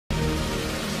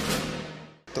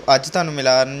तो अज तुहानूं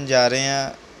मिलान जा रहे हैं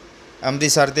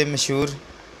अमृतसर के मशहूर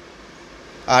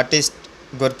आर्टिस्ट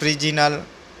गुरप्रीत जी नाल,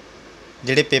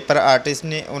 ਜਿਹੜੇ पेपर आर्टिस्ट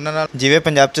ने उन्हां नाल। जिवें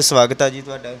पंजाब च स्वागत है जी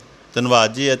तुहाडा।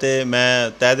 ਧੰਨਵਾਦ ਜੀ। ਅਤੇ ਮੈਂ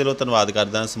ਤਹਿ ਦਿਲੋਂ ਧੰਨਵਾਦ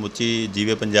ਕਰਦਾ ਸਮੁੱਚੀ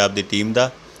ਜੀਵੇ ਪੰਜਾਬ ਦੀ ਟੀਮ ਦਾ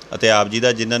ਅਤੇ ਆਪ ਜੀ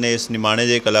ਦਾ, ਜਿਨ੍ਹਾਂ ਨੇ ਇਸ ਨਿਮਾਣੇ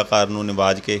ਜਿਹੇ ਕਲਾਕਾਰ ਨੂੰ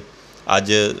ਨਿਵਾਜ ਕੇ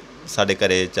ਅੱਜ ਸਾਡੇ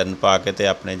ਘਰੇ ਚਰਨ ਪਾ ਕੇ ਅਤੇ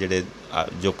ਆਪਣੇ ਜਿਹੜੇ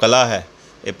ਜੋ ਕਲਾ ਹੈ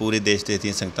ਇਹ ਪੂਰੀ ਦੇਸ਼ ਦੇਸ਼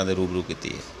ਦੀਆਂ ਸੰਗਤਾਂ ਦੇ ਰੂਬਰੂ ਕੀਤੀ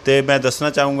ਹੈ। ਅਤੇ ਮੈਂ ਦੱਸਣਾ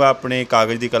ਚਾਹੂੰਗਾ ਆਪਣੇ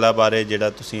ਕਾਗਜ਼ ਦੀ ਕਲਾ ਬਾਰੇ, ਜਿਹੜਾ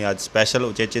ਤੁਸੀਂ ਅੱਜ ਸਪੈਸ਼ਲ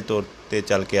ਉਚੇਚੇ ਤੌਰ 'ਤੇ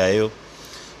ਚੱਲ ਕੇ ਆਏ ਹੋ,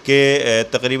 ਕਿ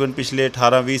ਤਕਰੀਬਨ ਪਿਛਲੇ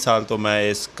 18-20 ਸਾਲ ਤੋਂ ਮੈਂ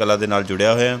ਇਸ ਕਲਾ ਦੇ ਨਾਲ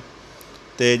ਜੁੜਿਆ ਹੋਇਆ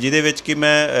ਅਤੇ ਜਿਹਦੇ ਵਿੱਚ ਕਿ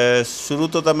ਮੈਂ ਸ਼ੁਰੂ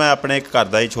ਤੋਂ ਤਾਂ ਮੈਂ ਆਪਣੇ ਇੱਕ ਘਰ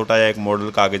ਦਾ ਹੀ ਛੋਟਾ ਜਿਹਾ ਇੱਕ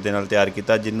ਮਾਡਲ ਕਾਗਜ਼ ਦੇ ਨਾਲ ਤਿਆਰ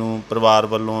ਕੀਤਾ, ਜਿਹਨੂੰ ਪਰਿਵਾਰ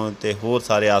ਵੱਲੋਂ ਅਤੇ ਹੋਰ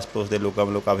ਸਾਰੇ ਆਸ ਪੜੋਸ ਦੇ ਲੋਕਾਂ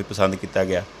ਵੱਲੋਂ ਕਾਫੀ ਪਸੰਦ ਕੀਤਾ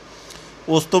ਗਿਆ।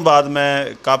 ਉਸ ਤੋਂ ਬਾਅਦ ਮੈਂ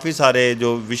ਕਾਫੀ ਸਾਰੇ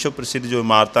ਜੋ ਵਿਸ਼ਵ ਪ੍ਰਸਿੱਧ ਜੋ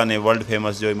ਇਮਾਰਤਾਂ ਨੇ, ਵਰਲਡ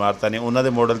ਫੇਮਸ ਜੋ ਇਮਾਰਤਾਂ ਨੇ, ਉਹਨਾਂ ਦੇ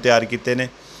ਮਾਡਲ ਤਿਆਰ ਕੀਤੇ ਨੇ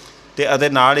ਅਤੇ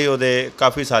ਨਾਲ ਹੀ ਉਹਦੇ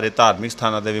ਕਾਫੀ ਸਾਰੇ ਧਾਰਮਿਕ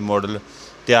ਸਥਾਨਾਂ ਦੇ ਵੀ ਮਾਡਲ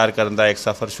ਤਿਆਰ ਕਰਨ ਦਾ ਇੱਕ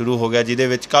ਸਫ਼ਰ ਸ਼ੁਰੂ ਹੋ ਗਿਆ, ਜਿਹਦੇ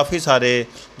ਵਿੱਚ ਕਾਫੀ ਸਾਰੇ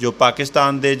ਜੋ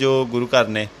ਪਾਕਿਸਤਾਨ ਦੇ ਜੋ ਗੁਰੂ ਘਰ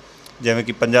ਨੇ, ਜਿਵੇਂ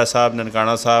ਕਿ ਪੰਜਾ ਸਾਹਿਬ,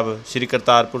 ਨਨਕਾਣਾ ਸਾਹਿਬ, ਸ਼੍ਰੀ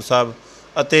ਕਰਤਾਰਪੁਰ ਸਾਹਿਬ,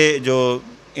 ਅਤੇ ਜੋ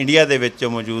ਇੰਡੀਆ ਦੇ ਵਿੱਚ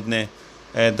ਮੌਜੂਦ ਨੇ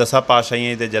ਦਸਾਂ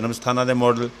ਪਾਤਸ਼ਾਹੀਆਂ ਦੇ ਜਨਮ ਸਥਾਨਾਂ ਦੇ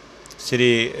ਮਾਡਲ,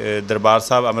 ਸ਼੍ਰੀ ਦਰਬਾਰ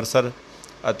ਸਾਹਿਬ ਅੰਮ੍ਰਿਤਸਰ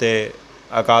ਅਤੇ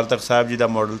ਅਕਾਲ ਤਖਤ ਸਾਹਿਬ ਜੀ ਦਾ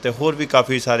ਮਾਡਲ, ਅਤੇ ਹੋਰ ਵੀ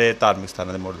ਕਾਫੀ ਸਾਰੇ ਧਾਰਮਿਕ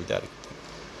ਸਥਾਨਾਂ ਦੇ ਮਾਡਲ ਤਿਆਰ ਕੀਤੇ।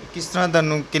 किस तरह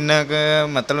तुहानूं किन्ना क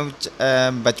मतलब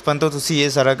बचपन तो तुसीं ये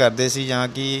सारा करदे सी जां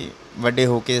कि वड्डे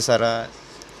हो के सारा?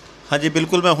 ਹਾਂਜੀ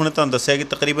ਬਿਲਕੁਲ, ਮੈਂ ਹੁਣ ਤੁਹਾਨੂੰ ਦੱਸਿਆ ਕਿ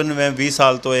ਤਕਰੀਬਨ ਮੈਂ 20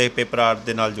 ਸਾਲ ਤੋਂ ਇਹ ਪੇਪਰ ਆਰਟ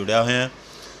ਦੇ ਨਾਲ ਜੁੜਿਆ ਹੋਇਆ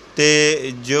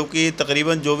ਅਤੇ ਜੋ ਕਿ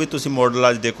ਤਕਰੀਬਨ ਜੋ ਵੀ ਤੁਸੀਂ ਮਾਡਲ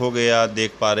ਅੱਜ ਦੇਖੋਗੇ ਜਾਂ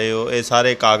ਦੇਖ ਪਾ ਰਹੇ ਹੋ, ਇਹ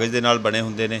ਸਾਰੇ ਕਾਗਜ਼ ਦੇ ਨਾਲ ਬਣੇ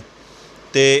ਹੁੰਦੇ ਨੇ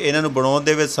ਅਤੇ ਇਹਨਾਂ ਨੂੰ ਬਣਾਉਣ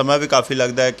ਦੇ ਵਿੱਚ ਸਮਾਂ ਵੀ ਕਾਫੀ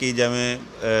ਲੱਗਦਾ ਹੈ, ਕਿ ਜਿਵੇਂ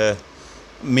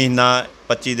ਮਹੀਨਾ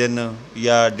 25 ਦਿਨ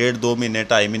ਜਾਂ 1.5-2 ਮਹੀਨੇ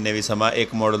 2.5 ਮਹੀਨੇ ਵੀ ਸਮਾਂ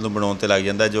ਇੱਕ ਮਾਡਲ ਨੂੰ ਬਣਾਉਣ 'ਤੇ ਲੱਗ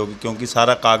ਜਾਂਦਾ, ਜੋ ਕਿ ਕਿਉਂਕਿ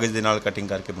ਸਾਰਾ ਕਾਗਜ਼ ਦੇ ਨਾਲ ਕਟਿੰਗ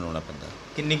ਕਰਕੇ ਬਣਾਉਣਾ ਪੈਂਦਾ।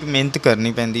 ਕਿੰਨੀ ਕੁ ਮਿਹਨਤ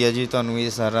ਕਰਨੀ ਪੈਂਦੀ ਹੈ ਜੀ ਤੁਹਾਨੂੰ ਇਹ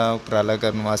ਸਾਰਾ ਉਪਰਾਲਾ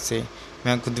ਕਰਨ ਵਾਸਤੇ?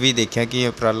 ਮੈਂ ਖੁਦ ਵੀ ਦੇਖਿਆ ਕਿ ਇਹ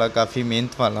ਉਪਰਾਲਾ ਕਾਫੀ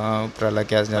ਮਿਹਨਤ ਵਾਲਾ ਉਪਰਾਲਾ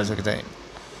ਕਿਹਾ ਜਾ ਸਕਦਾ ਹੈ।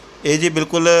 ਇਹ ਜੀ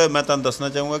ਬਿਲਕੁਲ, ਮੈਂ ਤੁਹਾਨੂੰ ਦੱਸਣਾ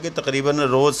ਚਾਹੂੰਗਾ ਕਿ ਤਕਰੀਬਨ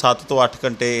ਰੋਜ਼ 7 ਤੋਂ 8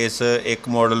 ਘੰਟੇ ਇਸ ਇੱਕ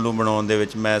ਮਾਡਲ ਨੂੰ ਬਣਾਉਣ ਦੇ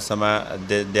ਵਿੱਚ ਮੈਂ ਸਮਾਂ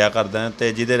ਦਿਆ ਕਰਦਾ,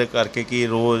 ਅਤੇ ਜਿਹਦੇ ਕਰਕੇ ਕਿ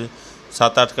ਰੋਜ਼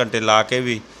 7-8 ਘੰਟੇ ਲਾ ਕੇ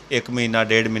ਵੀ 1 ਮਹੀਨਾ,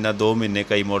 1.5 ਮਹੀਨਾ, 2 ਮਹੀਨੇ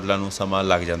ਕਈ ਮਾਡਲਾਂ ਨੂੰ ਸਮਾਂ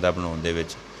ਲੱਗ ਜਾਂਦਾ ਬਣਾਉਣ ਦੇ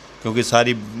ਵਿੱਚ, ਕਿਉਂਕਿ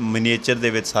ਸਾਰੀ ਮਿਨੀਏਚਰ ਦੇ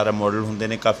ਵਿੱਚ ਸਾਰਾ ਮਾਡਲ ਹੁੰਦੇ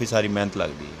ਨੇ, ਕਾਫੀ ਸਾਰੀ ਮਿਹਨਤ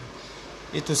ਲੱਗਦੀ ਹੈ।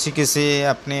 ਇਹ ਤੁਸੀਂ ਕਿਸੇ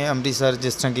ਆਪਣੇ ਅੰਮ੍ਰਿਤਸਰ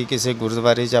ਜਿਸ ਤਰ੍ਹਾਂ ਕਿ ਕਿਸੇ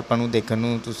ਗੁਰਦੁਆਰੇ 'ਚ ਆਪਾਂ ਨੂੰ ਦੇਖਣ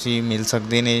ਨੂੰ ਤੁਸੀਂ ਮਿਲ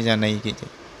ਸਕਦੇ ਨੇ ਜਾਂ ਨਹੀਂ ਕਿਤੇ?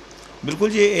 ਬਿਲਕੁਲ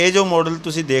ਜੀ, ਇਹ ਜੋ ਮਾਡਲ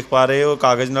ਤੁਸੀਂ ਦੇਖ ਪਾ ਰਹੇ ਹੋ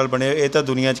ਕਾਗਜ਼ ਨਾਲ ਬਣੇ, ਇਹ ਤਾਂ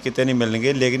ਦੁਨੀਆ 'ਚ ਕਿਤੇ ਨਹੀਂ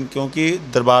ਮਿਲਣਗੇ, ਲੇਕਿਨ ਕਿਉਂਕਿ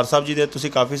ਦਰਬਾਰ ਸਾਹਿਬ ਜੀ ਦੇ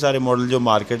ਤੁਸੀਂ ਕਾਫੀ ਸਾਰੇ ਮਾਡਲ ਜੋ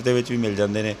ਮਾਰਕੀਟ ਦੇ ਵਿੱਚ ਵੀ ਮਿਲ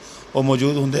ਜਾਂਦੇ ਨੇ ਉਹ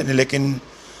ਮੌਜੂਦ ਹੁੰਦੇ ਨੇ, ਲੇਕਿਨ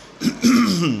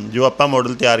ਜੋ ਆਪਾਂ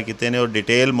ਮਾਡਲ ਤਿਆਰ ਕੀਤੇ ਨੇ ਉਹ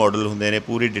ਡਿਟੇਲ ਮਾਡਲ ਹੁੰਦੇ ਨੇ,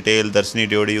 ਪੂਰੀ ਡਿਟੇਲ ਦਰਸ਼ਨੀ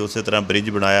ਡਿਓੜੀ, ਉਸੇ ਤਰ੍ਹਾਂ ਬ੍ਰਿਜ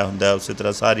ਬਣਾਇਆ ਹੁੰਦਾ, ਉਸੇ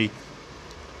ਤਰ੍ਹਾਂ ਸਾਰੀ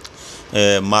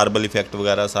ਮਾਰਬਲ ਇਫੈਕਟ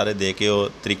ਵਗੈਰਾ ਸਾਰੇ ਦੇ ਕੇ ਉਹ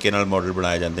ਤਰੀਕੇ ਨਾਲ ਮਾਡਲ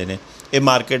ਬਣਾਏ ਜਾਂਦੇ ਨੇ। ਇਹ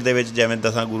ਮਾਰਕੀਟ ਦੇ ਵਿੱਚ ਜਿਵੇਂ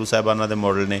 10 ਗੁਰੂ ਸਾਹਿਬਾਨਾਂ ਦੇ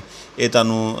ਮਾਡਲ ਨੇ, ਇਹ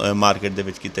ਤੁਹਾਨੂੰ ਮਾਰਕੀਟ ਦੇ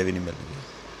ਵਿੱਚ ਕਿਤੇ ਵੀ ਨਹੀਂ ਮਿਲਣਗੇ।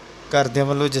 ਘਰਦਿਆਂ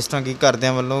ਵੱਲੋਂ, ਜਿਸ ਤਰ੍ਹਾਂ ਕਿ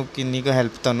ਘਰਦਿਆਂ ਵੱਲੋਂ ਕਿੰਨੀ ਕੁ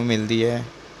ਹੈਲਪ ਤੁਹਾਨੂੰ ਮਿਲਦੀ ਹੈ?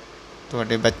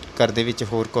 ਤੁਹਾਡੇ ਘਰ ਦੇ ਵਿੱਚ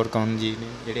ਹੋਰ ਕੌਣ ਜੀ ਨੇ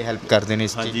ਜਿਹੜੇ ਹੈਲਪ ਕਰਦੇ ਨੇ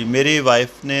ਇਸ 'ਚ? ਹਾਂਜੀ, ਮੇਰੀ ਵਾਈਫ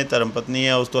ਨੇ, ਧਰਮ ਪਤਨੀ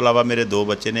ਹੈ, ਉਸ ਤੋਂ ਇਲਾਵਾ ਮੇਰੇ 2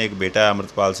 ਬੱਚੇ ਨੇ, ਇੱਕ ਬੇਟਾ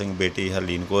ਅੰਮ੍ਰਿਤਪਾਲ ਸਿੰਘ, ਬੇਟੀ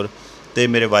ਹਰਲੀਨ ਕੌਰ, ਅਤੇ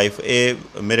ਮੇਰੇ ਵਾਈਫ।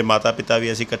 ਇਹ ਮੇਰੇ ਮਾਤਾ ਪਿਤਾ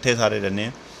ਵੀ, ਅਸੀਂ ਇਕੱਠੇ ਸਾਰੇ ਰਹਿੰਦੇ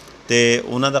ਹਾਂ, ਅਤੇ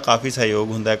ਉਹਨਾਂ ਦਾ ਕਾਫੀ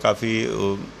ਸਹਿਯੋਗ ਹੁੰਦਾ, ਕਾਫੀ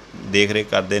ਦੇਖ ਰੇਖ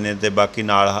ਕਰਦੇ ਨੇ, ਅਤੇ ਬਾਕੀ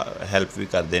ਨਾਲ ਹੈਲਪ ਵੀ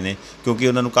ਕਰਦੇ ਨੇ, ਕਿਉਂਕਿ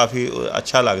ਉਹਨਾਂ ਨੂੰ ਕਾਫੀ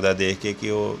ਅੱਛਾ ਲੱਗਦਾ ਦੇਖ ਕੇ ਕਿ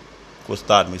ਉਹ ਕੁਛ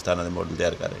ਧਾਰਮਿਕ ਸਥਾਨਾਂ ਦੇ ਮਾਡਲ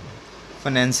ਤਿਆਰ ਕਰ ਰਹੇ ਨੇ।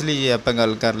 ਫਾਈਨੈਂਸ਼ਲੀ ਜੇ ਆਪਾਂ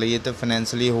ਗੱਲ ਕਰ ਲਈਏ ਤਾਂ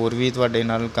ਫਾਈਨੈਂਸ਼ਲੀ ਹੋਰ ਵੀ ਤੁਹਾਡੇ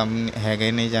ਨਾਲ ਕੰਮ ਹੈਗੇ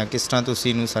ਨੇ, ਜਾਂ ਕਿਸ ਤਰ੍ਹਾਂ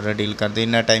ਤੁਸੀਂ ਇਹਨੂੰ ਸਾਰਾ ਡੀਲ ਕਰਦੇ?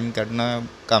 ਇੰਨਾ ਟਾਈਮ ਕੱਢਣਾ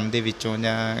ਕੰਮ ਦੇ ਵਿੱਚੋਂ,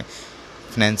 ਜਾਂ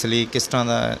ਫਾਈਨੈਂਸ਼ਲੀ ਕਿਸ ਤਰ੍ਹਾਂ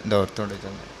ਦਾ ਦੌਰ ਤੁਹਾਡੇ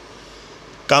ਚੱਲਦਾ?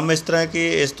 ਕੰਮ ਇਸ ਤਰ੍ਹਾਂ ਕਿ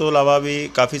ਇਸ ਤੋਂ ਇਲਾਵਾ ਵੀ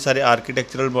ਕਾਫੀ ਸਾਰੇ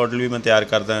ਆਰਕੀਟੈਕਚਰਲ ਮਾਡਲ ਵੀ ਮੈਂ ਤਿਆਰ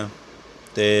ਕਰਦਾ,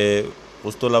 ਅਤੇ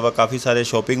ਉਸ ਤੋਂ ਇਲਾਵਾ ਕਾਫੀ ਸਾਰੇ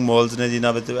ਸ਼ੋਪਿੰਗ ਮੋਲਸ ਨੇ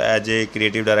ਜਿਨ੍ਹਾਂ ਵਿੱਚ ਐਜ ਏ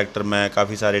ਕ੍ਰੀਏਟਿਵ ਡਾਇਰੈਕਟਰ ਮੈਂ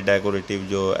ਕਾਫੀ ਸਾਰੇ ਡੈਕੋਰੇਟਿਵ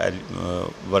ਜੋ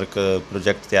ਵਰਕ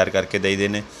ਪ੍ਰੋਜੈਕਟ ਤਿਆਰ ਕਰਕੇ ਦੇਈਦੇ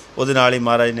ਨੇ। ਉਹਦੇ ਨਾਲ ਹੀ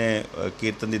ਮਹਾਰਾਜ ਨੇ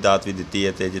ਕੀਰਤਨ ਦੀ ਦਾਤ ਵੀ ਦਿੱਤੀ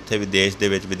ਹੈ, ਅਤੇ ਜਿੱਥੇ ਵੀ ਦੇਸ਼ ਦੇ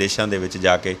ਵਿੱਚ, ਵਿਦੇਸ਼ਾਂ ਦੇ ਵਿੱਚ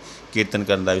ਜਾ ਕੇ ਕੀਰਤਨ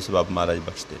ਕਰਨ ਦਾ ਵੀ ਸਬੱਬ ਮਹਾਰਾਜ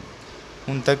ਬਖਸ਼ਦੇ ਨੇ।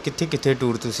 ਹੁਣ ਤੱਕ ਕਿੱਥੇ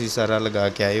ਟੂਰ ਤੁਸੀਂ ਸਾਰਾ ਲਗਾ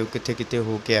ਕੇ ਆਏ ਹੋ? ਕਿੱਥੇ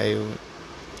ਹੋ ਕੇ ਆਏ ਹੋ?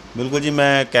 ਬਿਲਕੁਲ ਜੀ,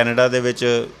 ਮੈਂ ਕੈਨੇਡਾ ਦੇ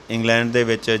ਵਿੱਚ, ਇੰਗਲੈਂਡ ਦੇ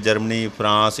ਵਿੱਚ, Germany,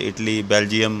 France, Italy,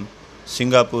 Belgium,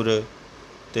 Singapore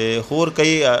ਅਤੇ ਹੋਰ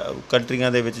ਕਈ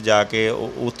ਕੰਟਰੀਆਂ ਦੇ ਵਿੱਚ ਜਾ ਕੇ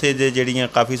ਉੱਥੇ ਦੇ ਜਿਹੜੀਆਂ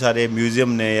ਕਾਫੀ ਸਾਰੇ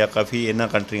ਮਿਊਜ਼ੀਅਮ ਨੇ, ਜਾਂ ਕਾਫੀ ਇਹਨਾਂ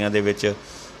ਕੰਟਰੀਆਂ ਦੇ ਵਿੱਚ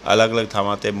ਅਲੱਗ-ਅਲੱਗ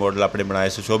ਥਾਵਾਂ 'ਤੇ ਮਾਡਲ ਆਪਣੇ ਬਣਾਏ,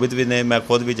 ਸੁਸ਼ੋਭਿਤ ਵੀ ਨੇ। ਮੈਂ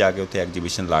ਖੁਦ ਵੀ ਜਾ ਕੇ ਉੱਥੇ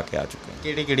ਐਗਜੀਬਿਸ਼ਨ ਲਾ ਕੇ ਆ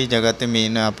ਚੁੱਕਿਆ। ਕਿਹੜੀ ਜਗ੍ਹਾ 'ਤੇ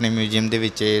ਮੇਨ ਆਪਣੇ ਮਿਊਜ਼ੀਅਮ ਦੇ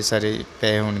ਵਿੱਚ ਇਹ ਸਾਰੇ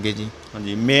ਪਏ ਹੋਣਗੇ ਜੀ?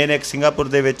 ਹਾਂਜੀ, ਮੇਨ ਇੱਕ ਸਿੰਗਾਪੁਰ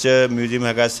ਦੇ ਵਿੱਚ ਮਿਊਜ਼ੀਅਮ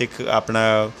ਹੈਗਾ, ਸਿੱਖ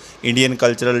ਆਪਣਾ ਇੰਡੀਅਨ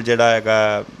ਕਲਚਰਲ ਜਿਹੜਾ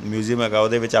ਹੈਗਾ ਮਿਊਜ਼ੀਅਮ ਹੈਗਾ,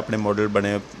 ਉਹਦੇ ਵਿੱਚ ਆਪਣੇ ਮਾਡਲ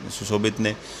ਬਣੇ ਸੁਸ਼ੋਭਿਤ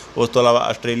ਨੇ। ਉਸ ਤੋਂ ਇਲਾਵਾ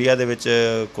ਆਸਟ੍ਰੇਲੀਆ ਦੇ ਵਿੱਚ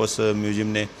ਕੁਛ ਮਿਊਜ਼ੀਅਮ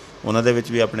ਨੇ, ਉਹਨਾਂ ਦੇ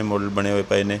ਵਿੱਚ ਵੀ ਆਪਣੇ ਮਾਡਲ ਬਣੇ ਹੋਏ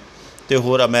ਪਏ ਨੇ, ਅਤੇ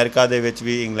ਹੋਰ ਅਮਰੀਕਾ ਦੇ ਵਿੱਚ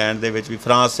ਵੀ, ਇੰਗਲੈਂਡ ਦੇ ਵਿੱਚ ਵੀ,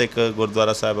 ਫਰਾਂਸ ਇੱਕ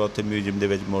ਗੁਰਦੁਆਰਾ ਸਾਹਿਬ ਹੈ, ਉੱਥੇ ਮਿਊਜ਼ੀਅਮ ਦੇ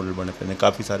ਵਿੱਚ ਮਾਡਲ ਬਣੇ ਪਏ ਨੇ,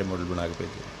 ਕਾਫੀ ਸਾਰੇ ਮਾਡਲ ਬਣਾ ਕੇ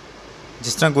ਭੇਜੇ।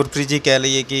 ਜਿਸ ਤਰ੍ਹਾਂ ਗੁਰਪ੍ਰੀਤ ਜੀ ਕਹਿ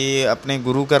ਲਈਏ ਕਿ ਆਪਣੇ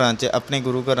ਗੁਰੂ ਘਰਾਂ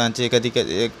 'ਚ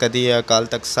ਕਦੀ ਅਕਾਲ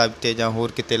ਤਖਤ ਸਾਹਿਬ 'ਤੇ ਜਾਂ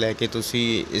ਹੋਰ ਕਿਤੇ ਲੈ ਕੇ ਤੁਸੀਂ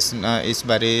ਇਸ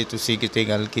ਬਾਰੇ ਤੁਸੀਂ ਕਿਤੇ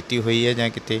ਗੱਲ ਕੀਤੀ ਹੋਈ ਹੈ, ਜਾਂ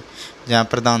ਕਿਤੇ, ਜਾਂ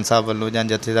ਪ੍ਰਧਾਨ ਸਾਹਿਬ ਵੱਲੋਂ ਜਾਂ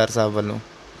ਜਥੇਦਾਰ ਸਾਹਿਬ ਵੱਲੋਂ?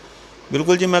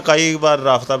 ਬਿਲਕੁਲ ਜੀ, ਮੈਂ ਕਈ ਵਾਰ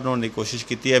ਰਾਬਤਾ ਬਣਾਉਣ ਦੀ ਕੋਸ਼ਿਸ਼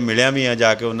ਕੀਤੀ ਹੈ, ਮਿਲਿਆ ਵੀ ਆ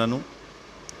ਜਾ ਕੇ ਉਹਨਾਂ ਨੂੰ,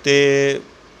 ਅਤੇ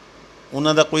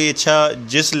ਉਹਨਾਂ ਦਾ ਕੋਈ ਇੱਛਾ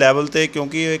ਜਿਸ ਲੈਵਲ 'ਤੇ,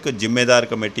 ਕਿਉਂਕਿ ਇਹ ਇੱਕ ਜ਼ਿੰਮੇਦਾਰ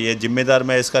ਕਮੇਟੀ ਹੈ। ਜ਼ਿੰਮੇਦਾਰ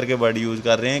ਮੈਂ ਇਸ ਕਰਕੇ ਵਰਡ ਯੂਜ਼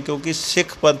ਕਰ ਰਿਹਾ ਕਿਉਂਕਿ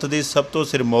ਸਿੱਖ ਪੰਥ ਦੀ ਸਭ ਤੋਂ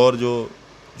ਸਿਰਮੌਰ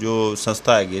ਜੋ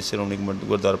ਸੰਸਥਾ ਹੈਗੀ ਸ਼੍ਰੋਮਣੀ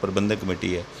ਗੁਰਦੁਆਰਾ ਪ੍ਰਬੰਧਕ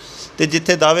ਕਮੇਟੀ ਹੈ, ਅਤੇ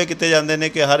ਜਿੱਥੇ ਦਾਅਵੇ ਕੀਤੇ ਜਾਂਦੇ ਨੇ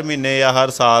ਕਿ ਹਰ ਮਹੀਨੇ ਜਾਂ ਹਰ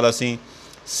ਸਾਲ ਅਸੀਂ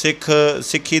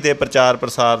ਸਿੱਖੀ ਦੇ ਪ੍ਰਚਾਰ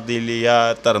ਪ੍ਰਸਾਰ ਦੇ ਲਈ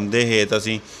ਜਾਂ ਧਰਮ ਦੇ ਹੇਤ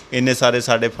ਅਸੀਂ ਇੰਨੇ ਸਾਰੇ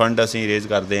ਸਾਡੇ ਫੰਡ ਅਸੀਂ ਰੇਜ਼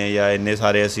ਕਰਦੇ ਹਾਂ ਜਾਂ ਇੰਨੇ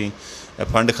ਸਾਰੇ ਅਸੀਂ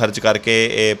ਫੰਡ ਖਰਚ ਕਰਕੇ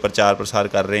ਇਹ ਪ੍ਰਚਾਰ ਪ੍ਰਸਾਰ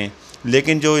ਕਰ ਰਹੇ ਹਾਂ,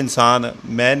 ਲੇਕਿਨ ਜੋ ਇਨਸਾਨ,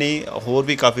 ਮੈਂ ਨਹੀਂ, ਹੋਰ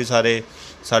ਵੀ ਕਾਫੀ ਸਾਰੇ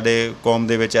ਸਾਡੇ ਕੌਮ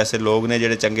ਦੇ ਵਿੱਚ ਐਸੇ ਲੋਕ ਨੇ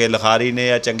ਜਿਹੜੇ ਚੰਗੇ ਲਿਖਾਰੀ ਨੇ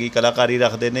ਜਾਂ ਚੰਗੀ ਕਲਾਕਾਰੀ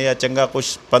ਰੱਖਦੇ ਨੇ ਜਾਂ ਚੰਗਾ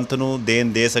ਕੁਛ ਪੰਥ ਨੂੰ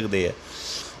ਦੇ ਸਕਦੇ ਆ,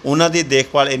 ਉਹਨਾਂ ਦੀ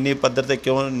ਦੇਖਭਾਲ ਇੰਨੀ ਪੱਧਰ 'ਤੇ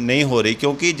ਕਿਉਂ ਨਹੀਂ ਹੋ ਰਹੀ?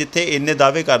 ਕਿਉਂਕਿ ਜਿੱਥੇ ਇੰਨੇ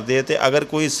ਦਾਅਵੇ ਕਰਦੇ ਆ, ਅਤੇ ਅਗਰ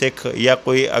ਕੋਈ ਸਿੱਖ ਜਾਂ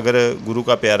ਕੋਈ ਅਗਰ ਗੁਰੂ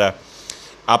ਕਾ ਪਿਆਰਾ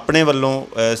ਆਪਣੇ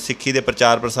ਵੱਲੋਂ ਸਿੱਖੀ ਦੇ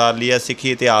ਪ੍ਰਚਾਰ ਪ੍ਰਸਾਰ ਲਈ ਜਾਂ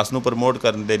ਸਿੱਖੀ ਇਤਿਹਾਸ ਨੂੰ ਪ੍ਰਮੋਟ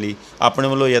ਕਰਨ ਦੇ ਲਈ ਆਪਣੇ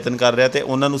ਵੱਲੋਂ ਯਤਨ ਕਰ ਰਿਹਾ, ਅਤੇ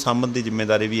ਉਹਨਾਂ ਨੂੰ ਸਾਂਭਣ ਦੀ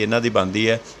ਜ਼ਿੰਮੇਵਾਰੀ ਵੀ ਇਹਨਾਂ ਦੀ ਬਣਦੀ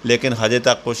ਹੈ, ਲੇਕਿਨ ਹਜੇ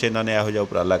ਤੱਕ ਕੁਛ ਇਹਨਾਂ ਨੇ ਇਹੋ ਜਿਹਾ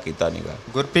ਉਪਰਾਲਾ ਕੀਤਾ ਨਹੀਂ ਗਾ।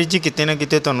 ਗੁਰਪ੍ਰੀਤ ਜੀ, ਕਿਤੇ ਨਾ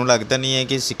ਕਿਤੇ ਤੁਹਾਨੂੰ ਲੱਗਦਾ ਨਹੀਂ ਹੈ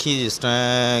ਕਿ ਸਿੱਖੀ ਜਿਸ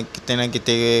ਤਰ੍ਹਾਂ ਕਿਤੇ ਨਾ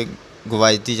ਕਿਤੇ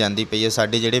ਗਵਾਚਦੀ ਜਾਂਦੀ ਪਈ ਹੈ?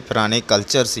 ਸਾਡੇ ਜਿਹੜੇ ਪੁਰਾਣੇ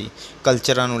ਕਲਚਰ ਸੀ,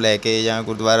 ਕਲਚਰਾਂ ਨੂੰ ਲੈ ਕੇ ਜਾਂ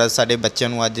ਗੁਰਦੁਆਰਾ, ਸਾਡੇ ਬੱਚਿਆਂ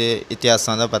ਨੂੰ ਅੱਜ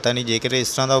ਇਤਿਹਾਸਾਂ ਦਾ ਪਤਾ ਨਹੀਂ। ਜੇਕਰ ਇਸ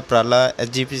ਤਰ੍ਹਾਂ ਦਾ ਉਪਰਾਲਾ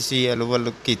SGPC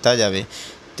ਵੱਲੋਂ ਕੀਤਾ ਜਾਵੇ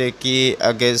ਅਤੇ ਕੀ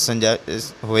ਅੱਗੇ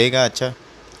ਹੋਏਗਾ? ਅੱਛਾ,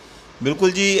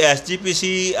 ਬਿਲਕੁਲ ਜੀ, SGPC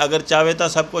ਅਗਰ ਚਾਹਵੇ ਤਾਂ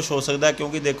ਸਭ ਕੁਝ ਹੋ ਸਕਦਾ,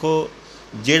 ਕਿਉਂਕਿ ਦੇਖੋ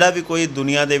ਜਿਹੜਾ ਵੀ ਕੋਈ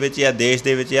ਦੁਨੀਆ ਦੇ ਵਿੱਚ ਜਾਂ ਦੇਸ਼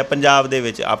ਦੇ ਵਿੱਚ ਜਾਂ ਪੰਜਾਬ ਦੇ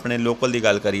ਵਿੱਚ ਆਪਣੇ ਲੋਕਲ ਦੀ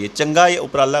ਗੱਲ ਕਰੀਏ, ਚੰਗਾ ਇਹ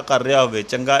ਉਪਰਾਲਾ ਕਰ ਰਿਹਾ ਹੋਵੇ,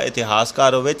 ਚੰਗਾ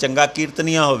ਇਤਿਹਾਸਕਾਰ ਹੋਵੇ, ਚੰਗਾ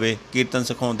ਕੀਰਤਨੀਆ ਹੋਵੇ, ਕੀਰਤਨ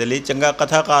ਸਿਖਾਉਣ ਦੇ ਲਈ, ਚੰਗਾ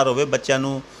ਕਥਾਕਾਰ ਹੋਵੇ, ਬੱਚਿਆਂ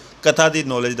ਨੂੰ ਕਥਾ ਦੀ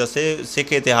ਨੌਲੇਜ ਦੱਸੇ,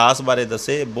 ਸਿੱਖ ਇਤਿਹਾਸ ਬਾਰੇ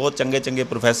ਦੱਸੇ, ਬਹੁਤ ਚੰਗੇ ਚੰਗੇ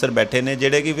ਪ੍ਰੋਫੈਸਰ ਬੈਠੇ ਨੇ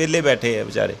ਜਿਹੜੇ ਕਿ ਵਿਹਲੇ ਬੈਠੇ ਆ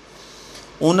ਵਿਚਾਰੇ,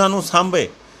 ਉਹਨਾਂ ਨੂੰ ਸਾਂਭੇ।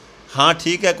 ਹਾਂ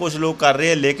ਠੀਕ ਹੈ, ਕੁਛ ਲੋਕ ਕਰ ਰਹੇ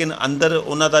ਹੈ, ਲੇਕਿਨ ਅੰਦਰ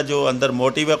ਉਹਨਾਂ ਦਾ ਜੋ ਅੰਦਰ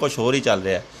ਮੋਟਿਵ ਹੈ ਕੁਛ ਹੋਰ ਹੀ ਚੱਲ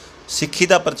ਰਿਹਾ। ਸਿੱਖੀ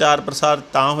ਦਾ ਪ੍ਰਚਾਰ ਪ੍ਰਸਾਰ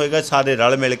ਤਾਂ ਹੋਏਗਾ ਸਾਰੇ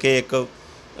ਰਲ ਮਿਲ ਕੇ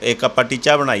ਇੱਕ ਆਪਾਂ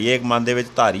ਟੀਚਾ ਬਣਾਈਏ, ਇੱਕ ਮਨ ਦੇ ਵਿੱਚ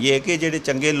ਧਾਰੀਏ ਕਿ ਜਿਹੜੇ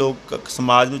ਚੰਗੇ ਲੋਕ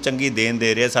ਸਮਾਜ ਨੂੰ ਚੰਗੀ ਦੇਣ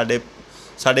ਦੇ ਰਹੇ,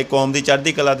 ਸਾਡੇ ਕੌਮ ਦੀ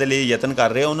ਚੜ੍ਹਦੀ ਕਲਾ ਦੇ ਲਈ ਯਤਨ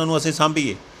ਕਰ ਰਹੇ, ਉਹਨਾਂ ਨੂੰ ਅਸੀਂ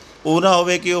ਸਾਂਭੀਏ। ਉਹ ਨਾ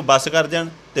ਹੋਵੇ ਕਿ ਉਹ ਬੱਸ ਕਰ ਜਾਣ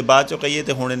ਅਤੇ ਬਾਅਦ 'ਚੋਂ ਕਹੀਏ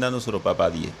ਅਤੇ ਹੁਣ ਇਹਨਾਂ ਨੂੰ ਸਰੋਪਾ ਪਾ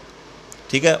ਦਈਏ।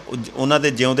 ਠੀਕ ਹੈ, ਉਹਨਾਂ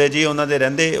ਦੇ ਜਿਉਂਦੇ ਜੀ, ਉਹਨਾਂ ਦੇ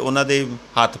ਰਹਿੰਦੇ, ਉਹਨਾਂ ਦੇ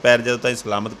ਹੱਥ ਪੈਰ ਜਦੋਂ ਤਾਈਂ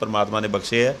ਸਲਾਮਤ ਪਰਮਾਤਮਾ ਨੇ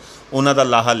ਬਖਸ਼ੇ ਹੈ, ਉਹਨਾਂ ਦਾ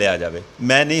ਲਾਹਾ ਲਿਆ ਜਾਵੇ।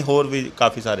 ਮੈਂ ਨਹੀਂ, ਹੋਰ ਵੀ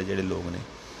ਕਾਫੀ ਸਾਰੇ ਜਿਹੜੇ ਲੋਕ ਨੇ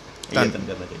ਯਤਨ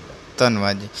ਕਰਨਾ ਚਾਹੀਦਾ।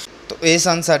 ਧੰਨਵਾਦ ਜੀ। ਤਾਂ ਇਹ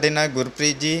ਸਨ ਸਾਡੇ ਨਾਲ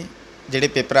ਗੁਰਪ੍ਰੀਤ ਜੀ, ਜਿਹੜੇ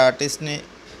ਪੇਪਰ ਆਰਟਿਸਟ ਨੇ,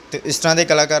 ਅਤੇ ਇਸ ਤਰ੍ਹਾਂ ਦੇ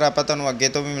ਕਲਾਕਾਰ ਆਪਾਂ ਤੁਹਾਨੂੰ ਅੱਗੇ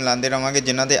ਤੋਂ ਵੀ ਮਿਲਾਉਂਦੇ ਰਹਾਂਗੇ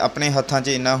ਜਿਨ੍ਹਾਂ ਦੇ ਆਪਣੇ ਹੱਥਾਂ 'ਚ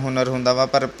ਇੰਨਾ ਹੁਨਰ ਹੁੰਦਾ ਵਾ,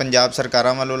 ਪਰ ਪੰਜਾਬ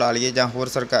ਸਰਕਾਰਾਂ ਵੱਲੋਂ ਲਾ ਲਈਏ ਜਾਂ ਹੋਰ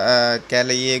ਕਹਿ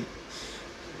ਲਈਏ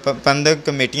ਪ੍ਰਬੰਧਕ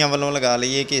ਕਮੇਟੀਆਂ ਵੱਲੋਂ ਲਗਾ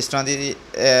ਲਈਏ ਕਿ ਇਸ ਤਰ੍ਹਾਂ ਦੀ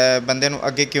ਬੰਦੇ ਨੂੰ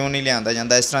ਅੱਗੇ ਕਿਉਂ ਨਹੀਂ ਲਿਆਂਦਾ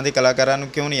ਜਾਂਦਾ, ਇਸ ਤਰ੍ਹਾਂ ਦੇ ਕਲਾਕਾਰਾਂ ਨੂੰ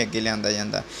ਕਿਉਂ ਨਹੀਂ ਅੱਗੇ ਲਿਆਂਦਾ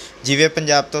ਜਾਂਦਾ। ਜਿਵੇਂ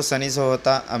ਪੰਜਾਬ ਤੋਂ ਸਨੀ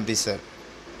ਸੋਹਤਾ, ਅੰਮ੍ਰਿਤਸਰ।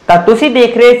 ਤਾਂ ਤੁਸੀਂ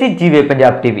ਦੇਖ ਰਹੇ ਸੀ ਜਿਵੇਂ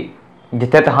ਪੰਜਾਬ TV,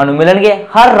 ਜਿੱਥੇ ਤੁਹਾਨੂੰ ਮਿਲਣਗੇ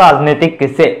ਹਰ ਰਾਜਨੀਤਿਕ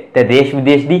ਕਿੱਸੇ ਤੇ ਦੇਸ਼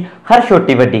ਵਿਦੇਸ਼ ਦੀ ਹਰ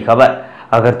ਛੋਟੀ ਵੱਡੀ ਖਬਰ।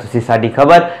 ਅਗਰ ਤੁਸੀਂ ਸਾਡੀ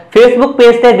ਖਬਰ Facebook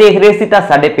ਪੇਜ ਤੇ ਦੇਖ ਰਹੇ ਸੀ ਤਾਂ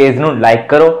ਸਾਡੇ ਪੇਜ ਨੂੰ ਲਾਈਕ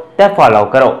ਕਰੋ ਤੇ ਫੋਲੋ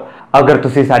ਕਰੋ। ਅਗਰ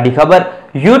ਤੁਸੀਂ ਸਾਡੀ ਖਬਰ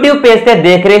YouTube ਪੇਜ ਤੇ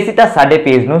ਦੇਖ ਰਹੇ ਸੀ ਤਾਂ ਸਾਡੇ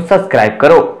ਪੇਜ ਨੂੰ ਸਬਸਕ੍ਰਾਈਬ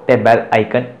ਕਰੋ ਤੇ ਬੈਲ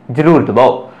ਆਈਕਨ ਜ਼ਰੂਰ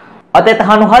ਦਬਾਓ, ਅਤੇ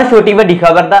ਤੁਹਾਨੂੰ ਹਰ ਛੋਟੀ ਵੱਡੀ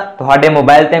ਖਬਰ ਦਾ ਤੁਹਾਡੇ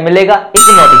ਮੋਬਾਈਲ ਤੇ ਮਿਲੇਗਾ ਇੱਕ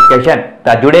ਨੋਟੀਫਿਕੇਸ਼ਨ।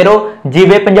 ਤਾਂ ਜੁੜੇ ਰਹੋ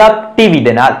ਜਿਵੇਂ ਪੰਜਾਬ TV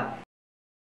ਦੇ ਨਾਲ।